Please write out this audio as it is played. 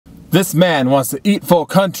This man wants to eat for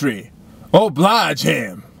country. Oblige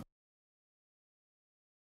him.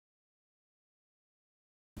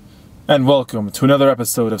 And welcome to another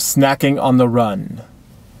episode of Snacking on the Run.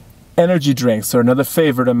 Energy drinks are another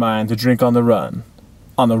favorite of mine to drink on the run,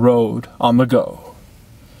 on the road, on the go.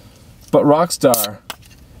 But Rockstar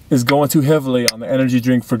is going too heavily on the energy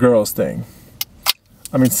drink for girls thing.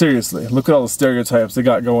 I mean, seriously, look at all the stereotypes they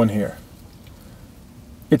got going here.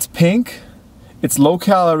 It's pink, it's low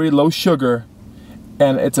calorie, low sugar,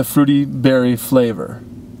 and it's a fruity berry flavor.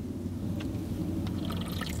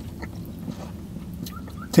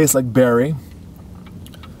 Tastes like berry.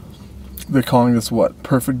 They're calling this what?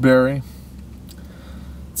 Perfect berry?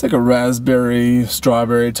 It's like a raspberry,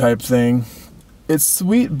 strawberry type thing. It's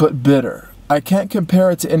sweet but bitter. I can't compare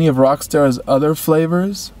it to any of Rockstar's other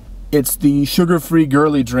flavors. It's the sugar-free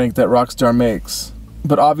girly drink that Rockstar makes.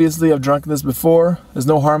 But obviously I've drunk this before. There's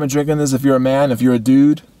no harm in drinking this if you're a man, if you're a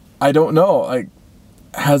dude. I don't know, like,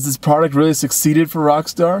 has this product really succeeded for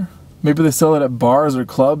Rockstar? Maybe they sell it at bars or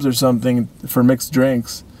clubs or something for mixed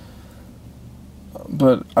drinks.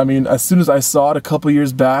 But I mean, as soon as I saw it a couple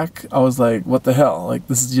years back, I was like, what the hell? Like,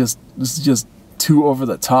 this is just too over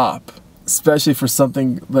the top. Especially for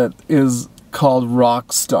something that is called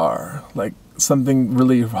Rockstar. Like, something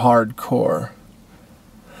really hardcore.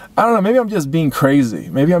 I don't know, maybe I'm just being crazy.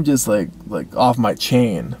 Maybe I'm just like off my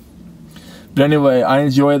chain. But anyway, I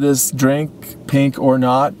enjoy this drink, pink or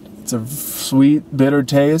not. It's a sweet, bitter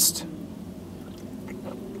taste.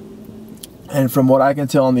 And from what I can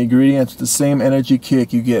tell on the ingredients, it's the same energy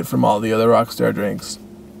kick you get from all the other Rockstar drinks.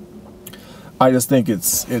 I just think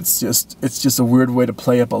it's just a weird way to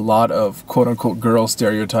play up a lot of quote-unquote girl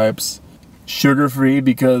stereotypes. Sugar-free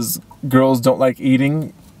because girls don't like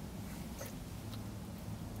eating.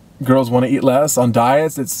 Girls want to eat less on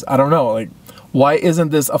diets. I don't know, like, why isn't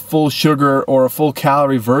this a full sugar or a full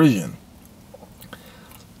calorie version?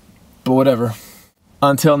 But whatever.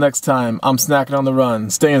 Until next time, I'm snacking on the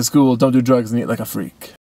run. Stay in school, don't do drugs, and eat like a freak.